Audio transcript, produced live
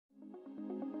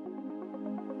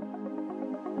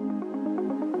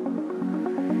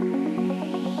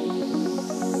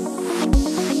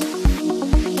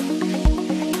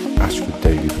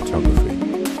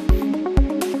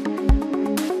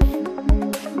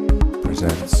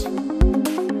presents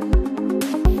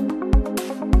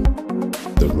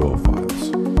The Raw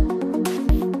Files.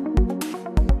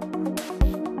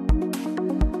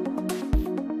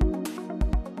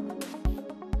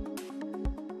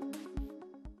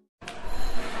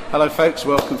 Hello folks,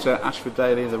 welcome to Ashford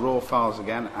Daly, The Raw Files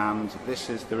again, and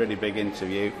this is the really big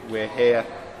interview. We're here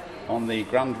on the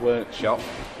Grand Workshop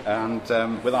and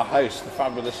with our host, the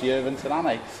fabulous Yervant and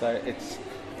Anie. So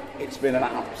it's been an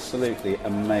absolutely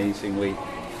amazing week,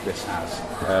 this has.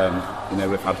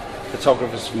 We've had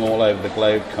photographers from all over the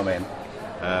globe come in,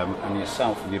 and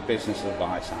yourself with your business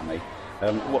advice, Anie.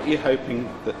 What are you hoping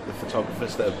that the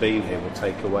photographers that have been here will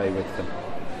take away with them?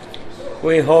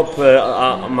 We hope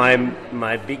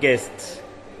my biggest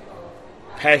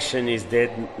passion is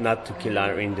that not to kill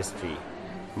our industry.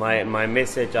 My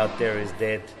message out there is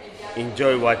that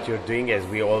enjoy what you're doing, as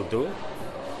we all do,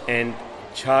 and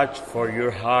charge for your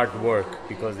hard work,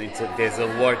 because there's a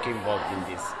work involved in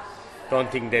this. Don't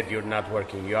think that you're not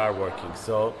working, you are working.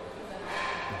 So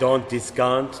don't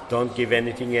discount, don't give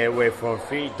anything away for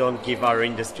free, don't give our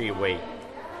industry away.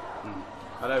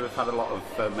 I know we've had a lot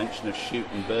of mention of shoot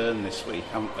and burn this week,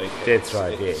 haven't we? That's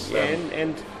right, yeah.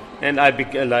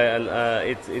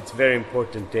 It's very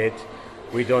important that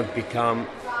we don't become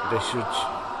the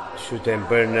shoot and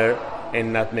burner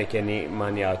and not make any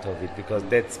money out of it, because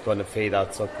that's going to fade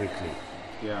out so quickly.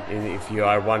 Yeah. And if you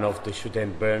are one of the shoot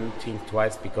and burn, think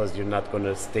twice, because you're not going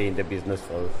to stay in the business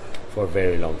for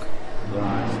very long.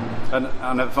 Right.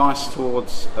 And advice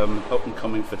towards up and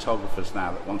coming photographers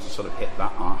now that want to sort of hit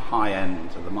that high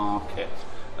end of the market,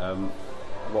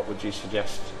 what would you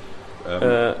suggest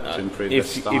to improve their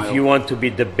style? If you want to be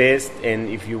the best, and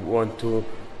if you want to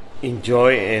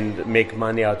enjoy and make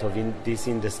money out of this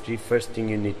industry, first thing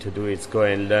you need to do is go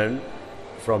and learn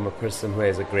from a person who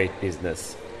has a great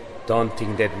business. Don't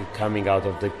think that coming out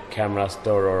of the camera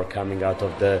store or coming out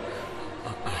of the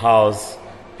house,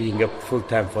 being a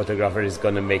full-time photographer is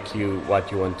going to make you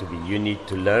what you want to be. You need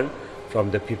to learn from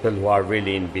the people who are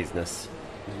really in business.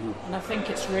 And I think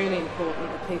it's really important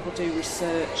that people do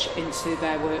research into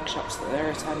their workshops that they're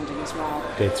attending as well.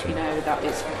 That's right. You know, that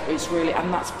it's really,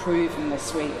 and that's proven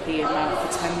this week, the amount of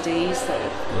attendees that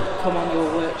have come on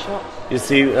your workshop. You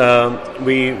see,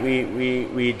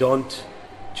 we don't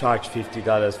charge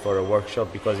 $50 for a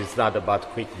workshop, because it's not about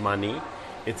quick money.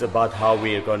 It's about how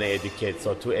we are going to educate.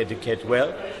 So to educate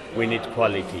well, we need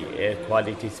quality.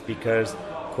 Quality speakers,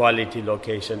 quality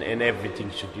location, and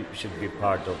everything should be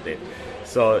part of it.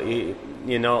 So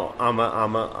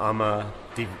I'm a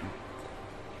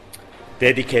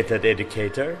dedicated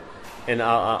educator, and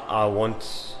I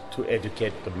want to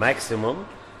educate the maximum,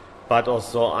 but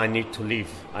also I need to live.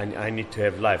 I need to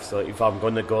have life. So if I'm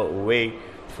going to go away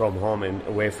from home and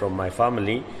away from my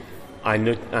family, I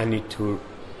need to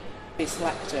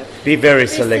be very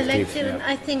selective. Yeah. And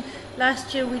I think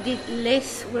last year we did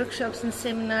less workshops and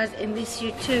seminars, and this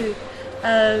year too,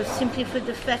 simply for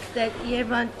the fact that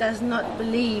Yervant does not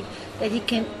believe that he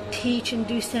can teach and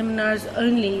do seminars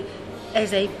only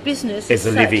as a business, as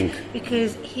a living,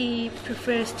 because he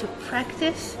prefers to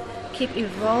practice, keep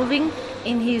evolving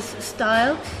in his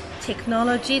style,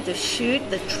 technology, the shoot,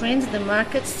 the trends, the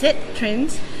market, set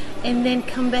trends, and then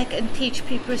come back and teach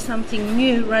people something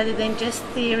new rather than just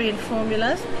theory and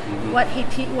formulas. Mm-hmm.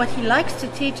 What he likes to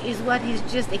teach is what he's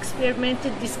just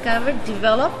experimented, discovered,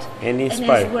 developed, and has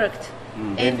worked.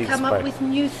 Mm-hmm. And come up with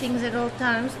new things at all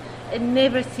times, and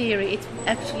never theory. It's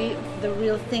actually the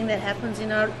real thing that happens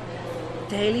in our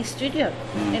daily studio.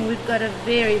 Mm-hmm. And we've got a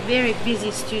very, very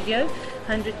busy studio.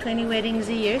 120 weddings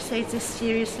a year, so it's a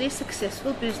seriously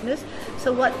successful business.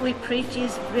 So what we preach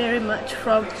is very much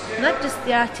from not just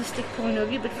the artistic point of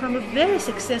view, but from a very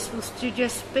successful studio,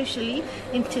 especially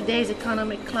in today's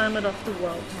economic climate of the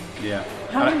world. Yeah.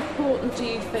 How important do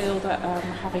you feel that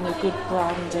having a good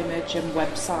brand image and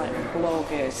website and blog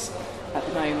is at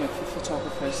the moment for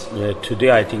photographers? Yeah,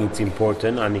 today I think it's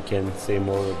important. Anie can say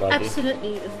more about it.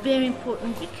 Absolutely, very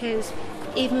important, because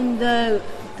even though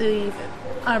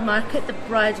our market, the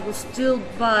brides will still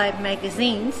buy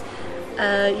magazines,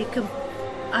 I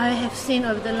have seen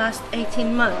over the last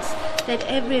 18 months that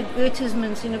every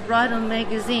advertisement in a bridal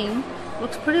magazine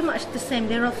looks pretty much the same.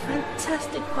 They're of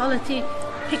fantastic quality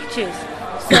pictures.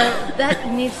 So that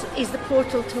is the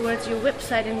portal towards your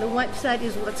website, and the website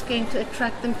is what's going to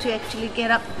attract them to actually get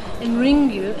up and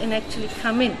ring you and actually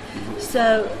come in.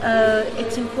 So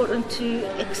it's important to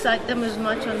excite them as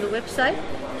much on the website,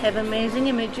 have amazing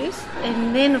images,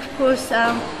 and then of course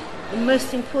the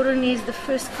most important is the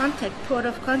first contact, port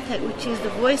of contact, which is the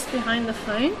voice behind the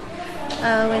phone,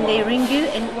 when they ring you,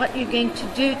 and what you're going to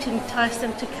do to entice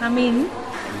them to come in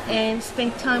and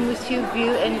spend time with you,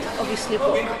 view, and obviously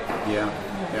book. Yeah.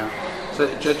 So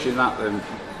judging that, then,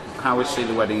 how we see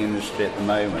the wedding industry at the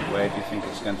moment, where do you think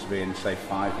it's going to be in, say,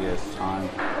 5 years' time?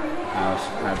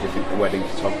 How do you think the wedding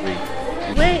photography...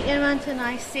 Where Yervant and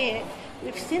I see it,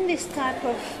 we've seen this type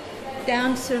of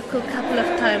down circle a couple of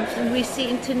times, and we see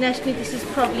internationally this is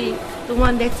probably the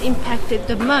one that's impacted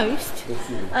the most.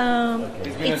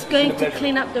 It's going to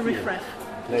clean up the riffraff.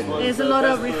 There's a lot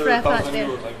of riffraff out there.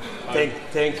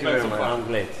 Thank you very much. I'm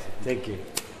glad. Thank you.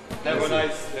 Have a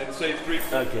nice and safe trip.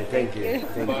 Okay, thank you.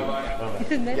 Thank you. Bye-bye.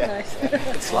 Isn't that nice?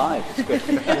 It's live, it's good.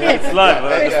 It's live. The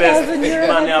best €1,000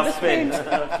 money I've to spent. spend.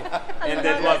 Okay. And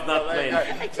that was not planned.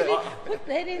 Actually, put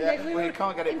that in that we Well, you were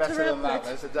can't get it better than that. interrupted.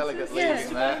 There's a delegate Yeah.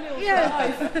 leaving there.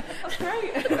 Yeah. That's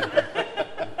great.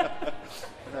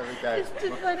 There we go. It's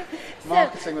too funny.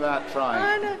 Marketing without Oh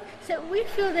trying. no. So we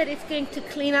feel that it's going to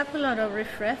clean up a lot of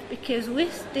riffraff, because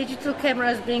with digital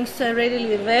cameras being so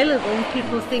readily available and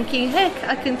people thinking, heck,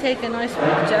 I can take a nice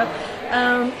picture,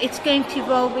 it's going to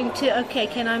evolve into, okay,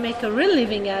 can I make a real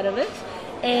living out of it?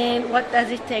 And what does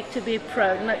it take to be a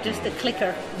pro, not just a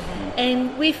clicker?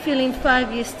 And we feel in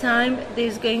 5 years' time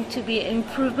there's going to be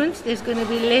improvements, there's going to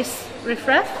be less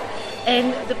riffraff,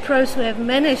 and the pros who have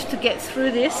managed to get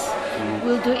through this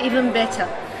will do even better.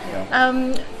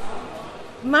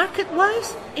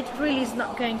 Market-wise, it really is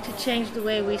not going to change the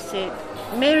way we see it.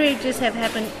 Marriages have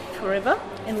happened forever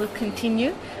and will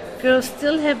continue. Girls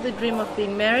still have the dream of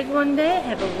being married one day,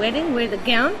 have a wedding, wear the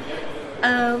gown.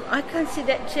 I can't see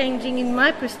that changing in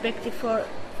my perspective for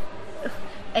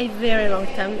a very long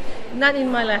time, not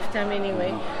in my lifetime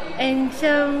anyway. And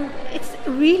it's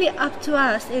really up to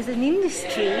us as an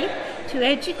industry to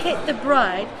educate the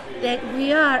bride that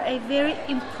we are a very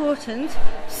important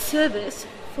service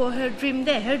for her dream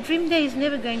day. Her dream day is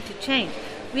never going to change.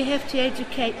 We have to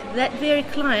educate that very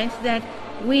client that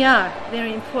we are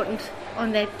very important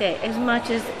on that day, as much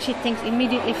as she thinks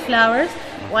immediately flowers,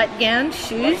 white gown,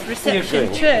 shoes,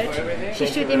 reception, church. She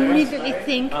should immediately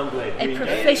think a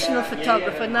professional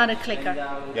photographer, not a clicker.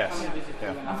 Yes.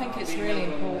 Yeah. I think it's really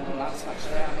important that's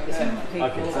actually that people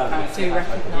do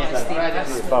recognise the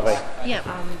investment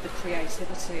and the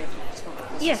creativity of the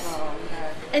photographers Yes. as well.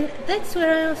 And that's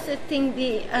where I also think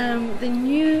the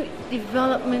new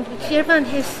development, which Yervant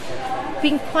has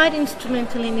been quite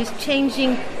instrumental in, is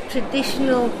changing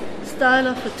traditional style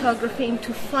of photography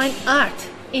into fine art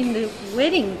in the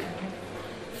wedding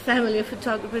family of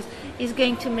photographers, is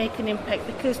going to make an impact,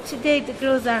 because today the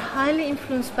girls are highly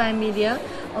influenced by media,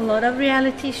 a lot of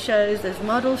reality shows, there's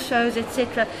model shows,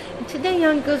 etc. And today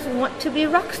young girls want to be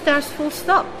rock stars, full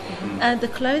stop. The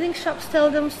clothing shops tell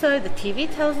them so, the TV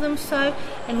tells them so,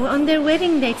 and on their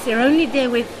wedding dates, their only day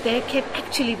where they can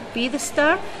actually be the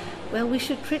star, well, we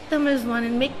should treat them as one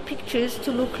and make pictures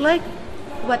to look like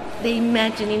what they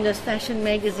imagine in those fashion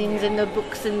magazines and the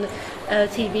books and the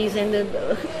TVs and the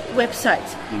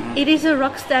websites. It is a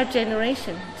rock star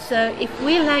generation. So if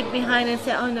we lag behind and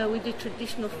say, oh no, we do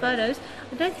traditional photos,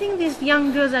 I don't think these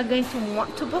young girls are going to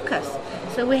want to book us.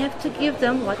 So we have to give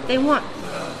them what they want.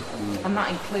 And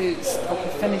that includes proper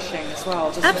finishing as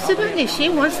well, doesn't Absolutely. it? She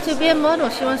wants to be a model.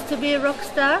 She wants to be a rock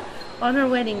star on her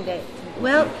wedding day.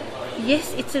 Well,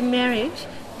 yes, it's a marriage,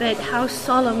 but how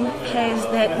solemn has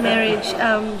that marriage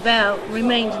vow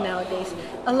remained nowadays?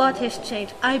 A lot has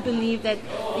changed. I believe that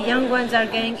the young ones are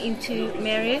going into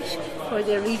marriage for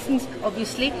their reasons,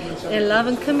 obviously, their love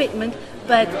and commitment,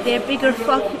 but their bigger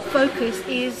focus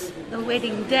is the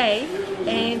wedding day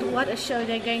and what a show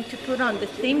they're going to put on, the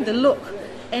theme, the look.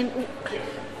 And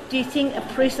do you think a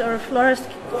priest or a florist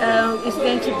is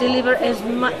going to deliver as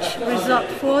much result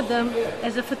for them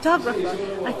as a photographer?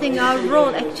 I think our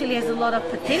role actually has a lot of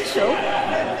potential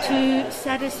to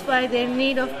satisfy their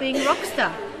need of being rock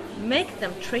star. Make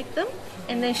them, treat them,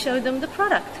 and then show them the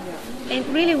product. And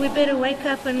really, we better wake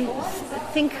up and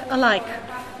think alike,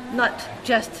 not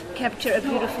just capture a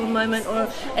beautiful moment or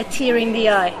a tear in the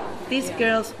eye. These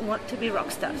girls want to be rock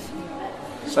stars.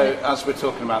 So as we're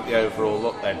talking about the overall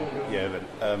look then, Yervant,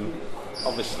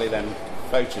 obviously then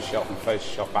Photoshop and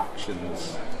Photoshop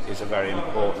Actions is a very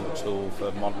important tool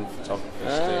for modern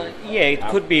photographers to... Yeah, it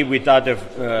could be with other,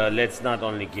 let's not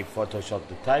only give Photoshop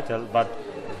the title, but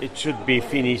it should be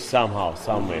finished somehow,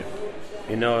 somewhere.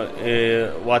 You know,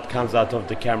 what comes out of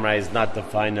the camera is not the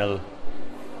final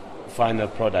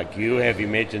product. You have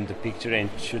imagined the picture and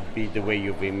it should be the way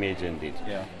you've imagined it.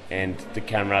 Yeah. And the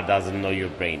camera doesn't know your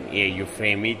brain. Yeah, you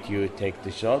frame it, you take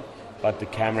the shot, but the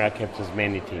camera captures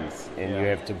many things, and you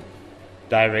have to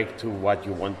direct to what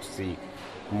you want to see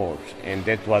more. And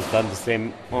that was done the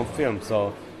same on film.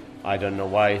 So I don't know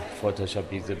why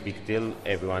Photoshop is a big deal.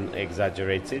 Everyone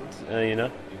exaggerates it, you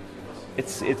know.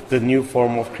 It's the new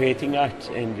form of creating art,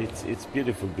 and it's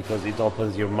beautiful because it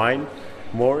opens your mind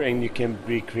more and you can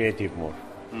be creative more.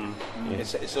 Yeah.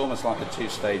 It's almost like a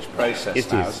two-stage process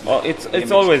It now, is. isn't Oh, it?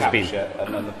 it's always been.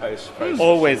 And then the post-process.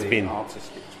 Always the been.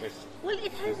 Artistic twist. Well,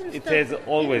 it hasn't It stopped. has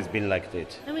always been like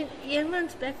that. I mean,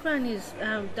 Yervant's background is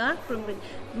darkroom, but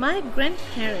my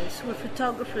grandparents were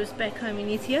photographers back home in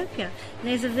Ethiopia. And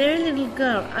as a very little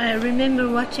girl, I remember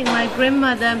watching my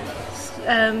grandmother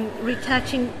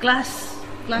retouching glass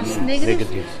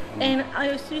negatives. And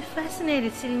I used to be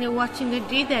fascinated sitting there watching her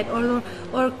do that,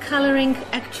 or colouring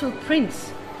actual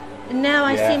prints. And now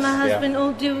I see my husband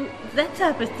all do that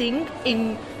type of thing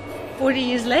in 40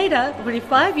 years later,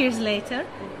 45 years later,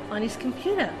 on his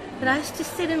computer. But I used to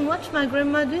sit and watch my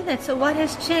grandma do that. So what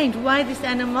has changed? Why this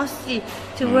animosity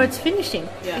towards finishing?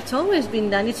 Yeah. It's always been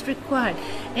done. It's required.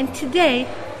 And today,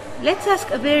 let's ask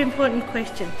a very important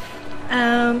question.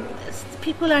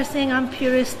 People are saying I'm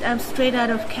purist, I'm straight out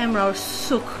of camera, or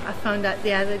souk, I found out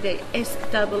the other day,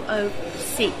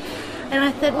 SOOC. And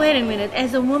I thought, wait a minute,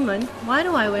 as a woman, why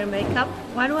do I wear makeup?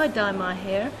 Why do I dye my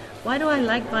hair? Why do I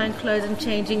like buying clothes and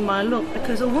changing my look?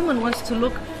 Because a woman wants to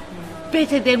look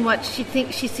better than what she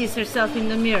thinks she sees herself in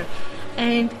the mirror.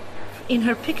 And in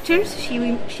her pictures, she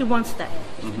wants that.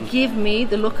 Give me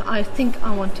the look I think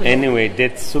I want to look. Anyway,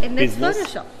 that souk And that's business.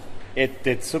 Photoshop.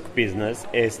 That souk business,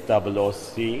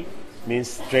 SOOC, means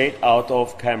straight out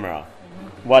of camera.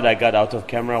 What I got out of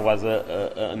camera was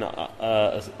an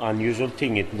unusual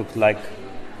thing. It looked like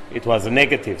it was a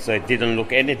negative, so it didn't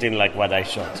look anything like what I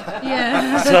shot.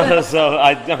 Yeah. so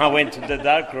I went to the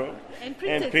darkroom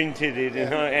And printed it, you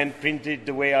know, and printed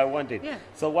the way I wanted. Yeah.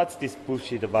 So what's this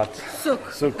bullshit about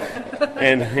Souk. souk?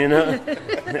 And you know,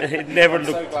 it never I'm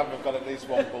so looked. glad we've got at least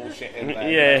one bullshit in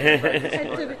there.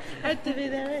 Yeah. Had to be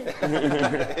there.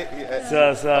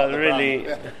 So really.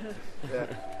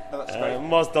 No, that's great.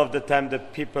 Most of the time, the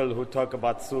people who talk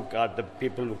about souk are the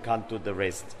people who can't do the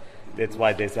rest. That's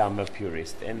why they say I'm a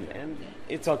purist, and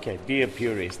it's okay. Be a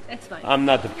purist. That's fine. I'm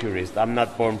not a purist. I'm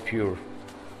not born pure.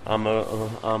 I'm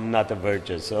not a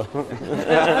virgin. So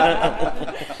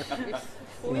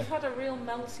Well, we've had a real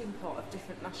melting pot of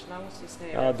different nationalities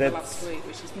here Oh, over the that's- last week,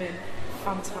 which has been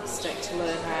fantastic to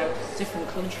learn how different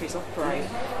countries operate.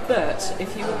 But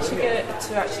if you were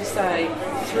to actually say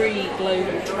 3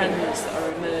 global trends that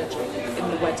are emerging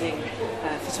in the wedding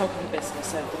photography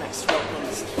business over the next 12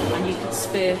 months, and you could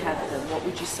spearhead them, what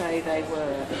would you say they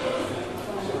were?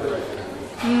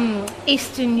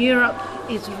 Eastern Europe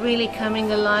is really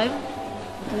coming alive,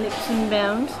 leaps and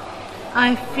bounds.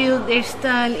 I feel their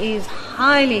style is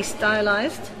highly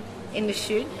stylized in the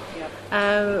shoot.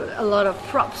 A lot of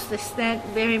props, that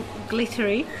very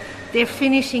glittery. Their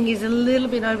finishing is a little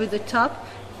bit over the top.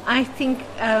 I think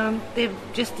they've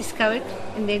just discovered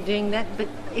and they're doing that, but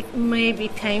it may be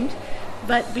tamed.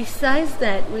 But besides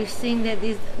that, we're seeing that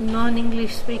these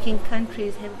non-English speaking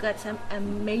countries have got some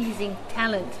amazing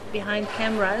talent behind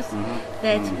cameras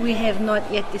that we have not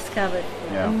yet discovered.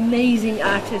 Yeah. Amazing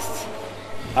artists.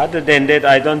 other than that,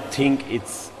 I don't think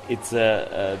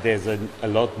there's a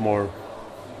lot more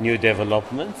new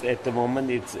developments at the moment.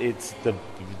 It's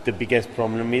the biggest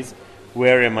problem is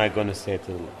where am I going to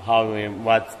settle?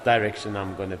 What direction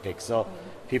I'm going to take? So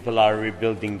people are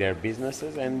rebuilding their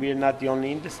businesses, and we're not the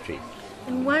only industry.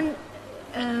 And one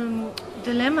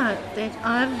dilemma that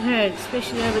I've heard,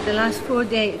 especially over the last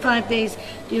 5 days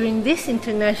during this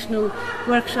international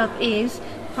workshop, is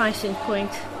pricing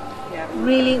point. Yeah.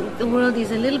 Really, the world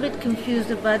is a little bit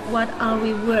confused about what are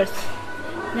we worth.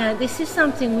 Now, this is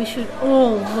something we should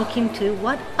all look into.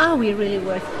 What are we really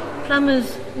worth?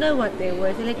 Plumbers know what they're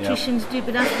worth. Electricians do,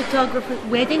 but us photographers,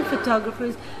 wedding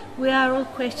photographers, we are all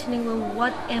questioning, well,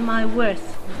 what am I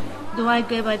worth? Do I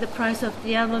go by the price of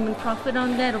the album and profit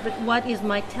on that? Or but what is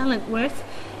my talent worth?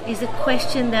 Is a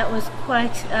question that was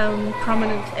quite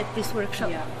prominent at this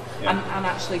workshop. Yeah. And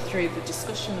actually through the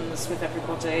discussions with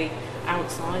everybody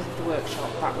outside of the workshop,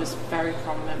 that was very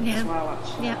prominent as well,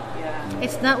 actually. Yeah.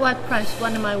 It's not what price,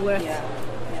 what am I worth? Yeah.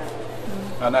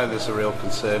 I know there's a real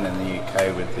concern in the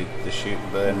UK with the shoot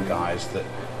and burn guys that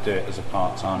do it as a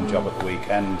part-time job at the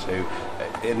weekend who,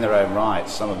 in their own right,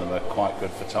 some of them are quite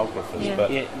good photographers, but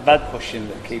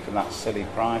keeping that silly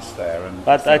price there.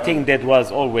 But I think that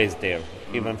was always there.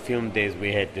 Even film days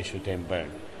we had the shoot and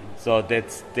burn. So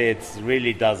that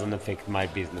really doesn't affect my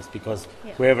business because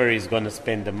whoever is going to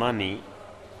spend the money,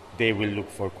 they will look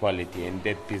for quality, and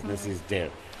that business is there.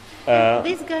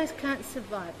 These guys can't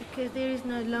survive because there is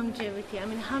no longevity. I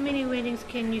mean, how many weddings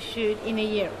can you shoot in a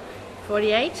year?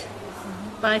 48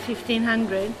 by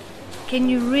 1500. can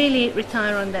you really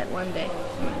retire on that one day?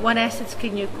 What assets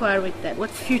can you acquire with that? What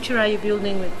future are you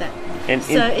building with that? And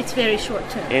So it's very short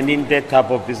term. And in that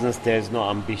type of business, there's no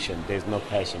ambition, there's no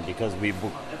passion, because we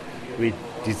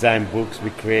design books, we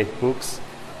create books.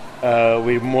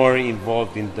 We're more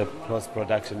involved in the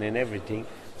post-production and everything,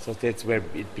 so that's where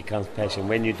it becomes passion.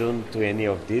 When you don't do any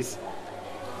of this,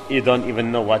 you don't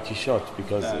even know what you shot,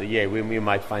 because we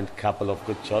might find a couple of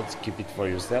good shots, keep it for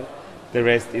yourself. The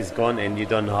rest is gone, and you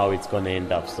don't know how it's going to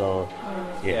end up. So,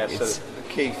 So the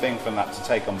key thing from that to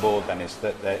take on board then is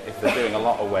that if they're doing a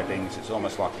lot of weddings, it's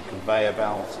almost like a conveyor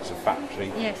belt, it's a factory.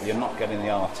 Yes. You're not getting the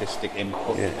artistic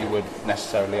input that you would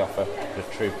necessarily offer the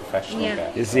true professional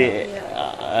get. You see,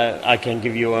 I can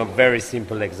give you a very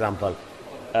simple example.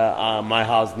 My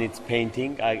house needs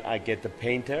painting. I get the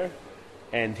painter,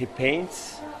 and he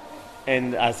paints.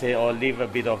 And I say, leave a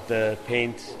bit of the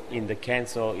paint in the can,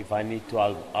 so if I need to,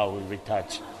 I will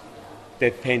retouch.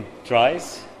 That paint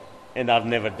dries, and I've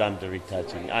never done the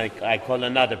retouching. I call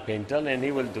another painter, and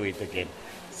he will do it again.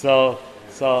 So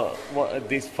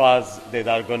these files that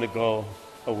are going to go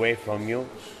away from you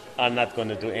are not going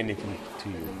to do anything to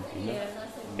you. You know?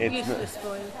 Useless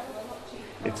for you.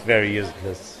 It's very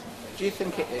useless. Do you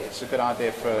think it's a good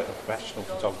idea for a professional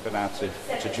photographer now to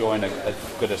join a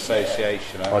good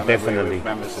association? Definitely. We're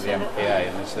members of the MPA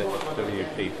and there's the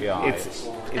WPPI.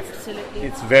 Absolutely.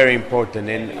 It's very important,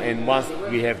 and once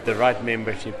we have the right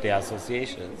membership, the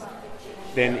associations,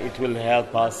 then it will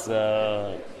help us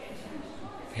have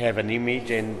an image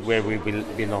and where we will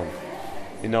belong.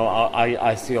 You know,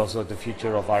 I see also the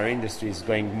future of our industry is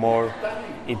going more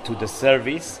into the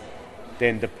service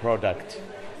than the product.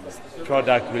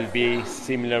 Product will be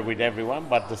similar with everyone,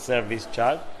 but the service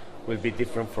charge will be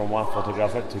different from one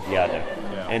photographer to the other.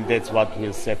 And that's what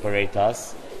will separate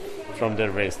us from the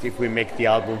rest. If we make the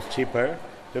albums cheaper,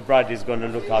 the bride is going to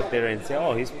look out there and say,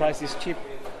 his price is cheap.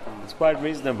 It's quite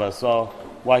reasonable, so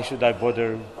why should I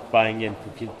bother buying and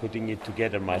putting it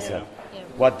together myself?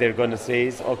 What they're going to say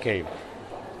is, okay,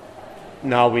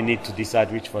 now we need to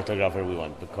decide which photographer we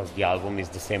want, because the album is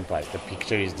the same price, the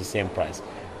picture is the same price.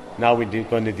 Now we're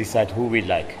going to decide who we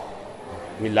like.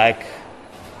 We like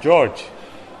George,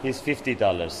 he's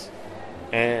 $50.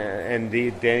 And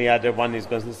the other one is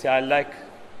going to say, I like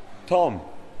Tom,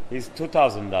 he's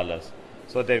 $2,000.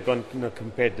 So they're going to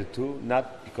compare the two,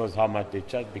 not because how much they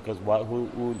charge, because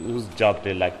whose job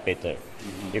they like better.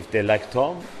 Mm-hmm. If they like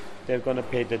Tom, they're going to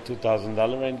pay the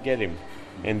 $2,000 and get him.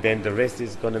 And then the rest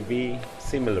is going to be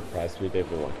similar price with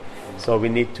everyone. So we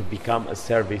need to become a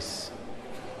service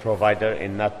provider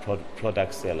and not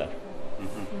product seller.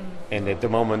 Mm-hmm. And at the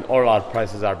moment, all our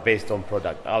prices are based on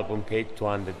product. Album paid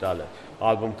 $200,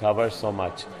 album cover so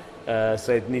much.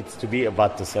 So it needs to be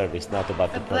about the service, not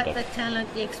about the product. About the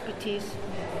talent, the expertise,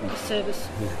 the service.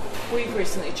 We've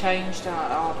recently changed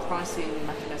our pricing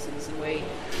mechanisms, and we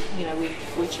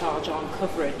charge on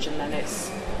coverage, and then it's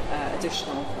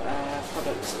additional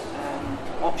product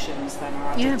options then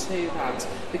are added to that,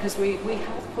 because we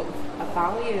have put a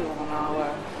value on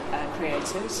our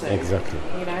creatives. Exactly.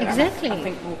 Exactly. I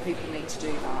think more people need to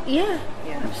do that. Yeah,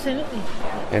 absolutely.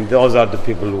 And those are the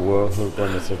people who are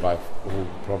going to survive, who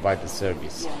provide the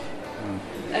service.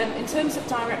 Yeah. In terms of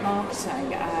direct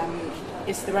marketing,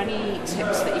 is there any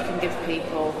tips that you can give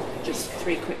people, just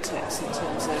 3 quick tips in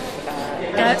terms of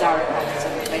direct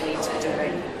marketing that they need to be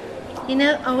doing?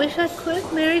 I wish I could,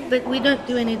 Mary, but we don't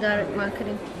do any direct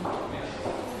marketing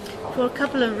for a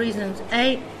couple of reasons.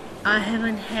 A, I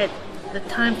haven't had the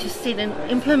time to sit and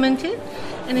implement it,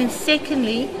 and then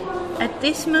secondly, at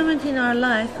this moment in our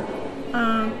life,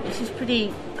 this is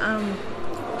pretty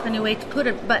funny way to put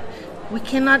it, but we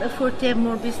cannot afford to have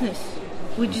more business.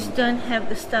 We just don't have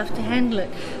the stuff to handle it,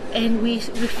 and we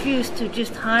refuse to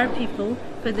just hire people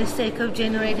for the sake of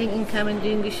generating income and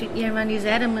doing the shoot. Yervant is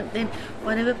adamant then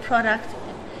whatever product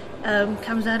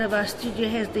comes out of our studio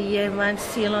has the Yervant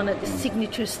seal on it, the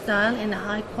signature style and the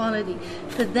high quality.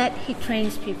 For that he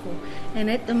trains people, and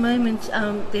at the moment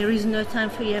there is no time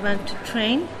for Yervant to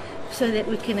train so that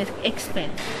we can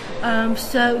expand.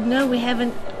 So no, we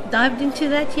haven't dived into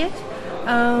that yet.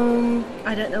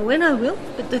 I don't know when I will,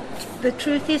 but the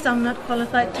truth is I'm not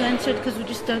qualified to answer it because we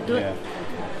just don't do it.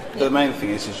 But the main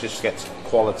thing is just get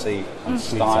quality and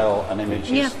style and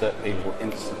images that people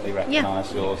instantly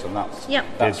recognise yours, and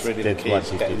that's really the key.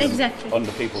 Is getting exactly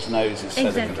under people's noses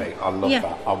so they can say, I love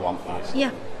that, I want this.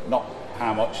 Yeah. Not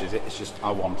how much is it, it's just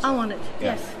I want it. I want it,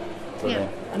 yes.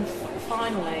 Brilliant. Yeah. And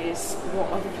finally, is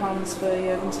what are the plans for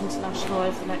Yervant International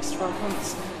over the next 12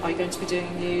 months? Are you going to be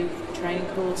doing new training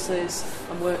courses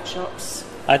and workshops?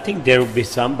 I think there will be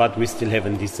some, but we still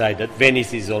haven't decided.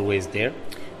 Venice is always there.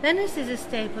 Venice is a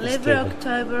staple. A Every staple.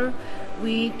 October,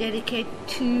 we dedicate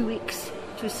 2 weeks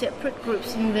to separate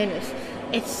groups in Venice.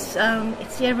 It's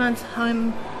Yervant's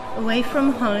home, away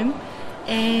from home,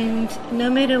 and no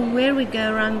matter where we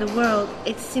go around the world,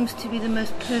 it seems to be the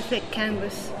most perfect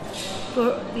canvas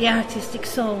for the artistic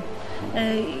soul.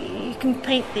 You can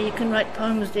paint there, you can write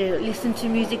poems there, listen to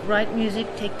music, write music,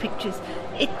 take pictures.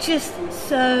 It's just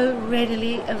so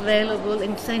readily available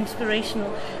and so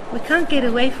inspirational. We can't get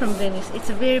away from Venice. It's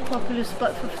a very popular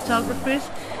spot for photographers,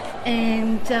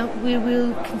 and we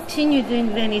will continue doing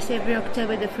Venice every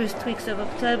October, the first weeks of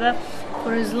October,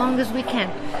 for as long as we can.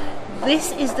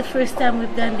 This is the first time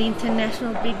we've done the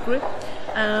international big group.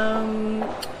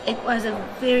 It was a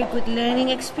very good learning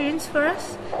experience for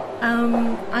us.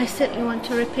 I certainly want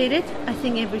to repeat it. I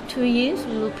think every 2 years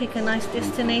we will pick a nice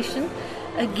destination.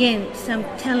 Again, some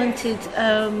talented,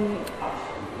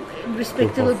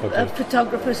 respectable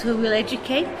photographers who will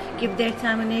educate, give their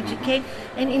time and educate,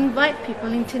 and invite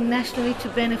people internationally to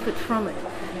benefit from it.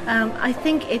 I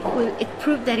think it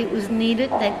proved that it was needed,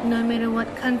 that no matter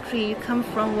what country you come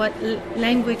from, what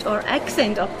language or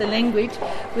accent of the language,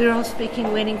 we're all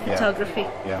speaking wedding photography.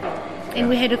 And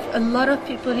we had a lot of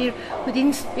people here who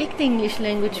didn't speak the English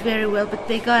language very well, but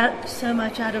they got so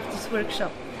much out of this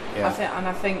workshop.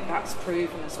 I think that's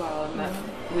proven as well, and that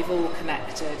we've all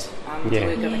connected, and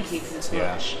we're going to keep in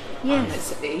touch.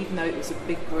 Yes. And even though it was a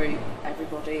big group,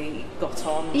 everybody got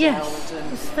on, Yes, gelled,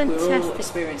 it was and we're all fantastic.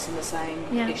 experiencing the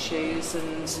same issues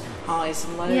and highs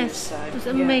and lows. Yes, So, it was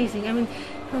amazing. I mean,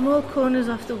 from all corners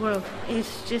of the world,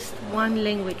 it's just one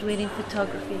language, wedding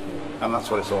photography. And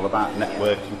that's what it's all about,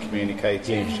 networking,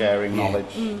 communicating, sharing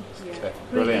knowledge.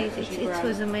 Brilliant. Really, it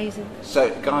was amazing.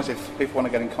 So, guys, if people want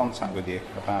to get in contact with you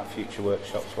about future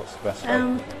workshops, what's the best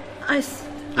way?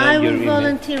 I your will email.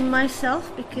 volunteer myself,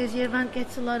 because Yervant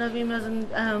gets a lot of emails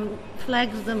and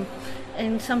flags them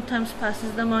and sometimes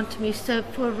passes them on to me. So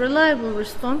for reliable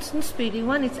response and speedy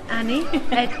one, it's Anie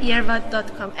at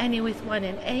yervant.com. Anie with one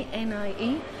N,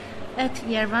 A-N-I-E, at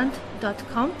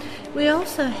yervant.com. We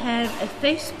also have a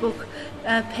Facebook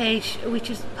page which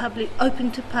is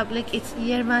open to public. It's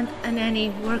Yervant and Anie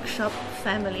Workshop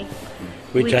Family.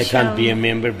 Which I can't be a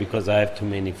member because I have too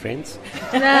many friends.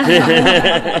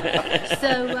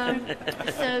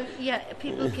 So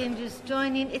people can just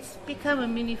join in. It's become a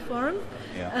mini forum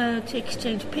to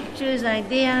exchange pictures,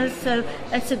 ideas. So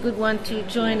that's a good one to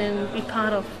join and be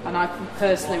part of. And I can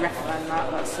personally recommend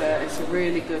that. It's a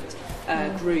really good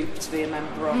group to be a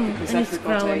member of, because and it's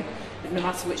everybody, growing. no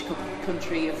matter which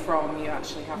country you're from, you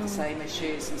actually have the same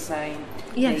issues and same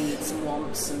Yes. needs and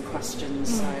wants and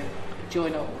questions. So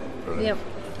join up. Yep.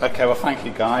 Okay, well, thank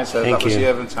you, guys. Thank that was you.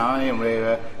 Yervant Zanazanian, and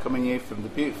we're coming you from the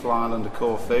beautiful island of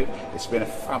Corfu. It's been a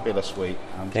fabulous week.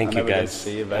 And Thank I you, know we're going to guys.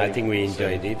 see you very I think we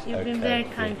enjoyed soon. it. You've been very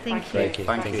kind. Thank you.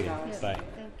 Thank you. guys. Bye.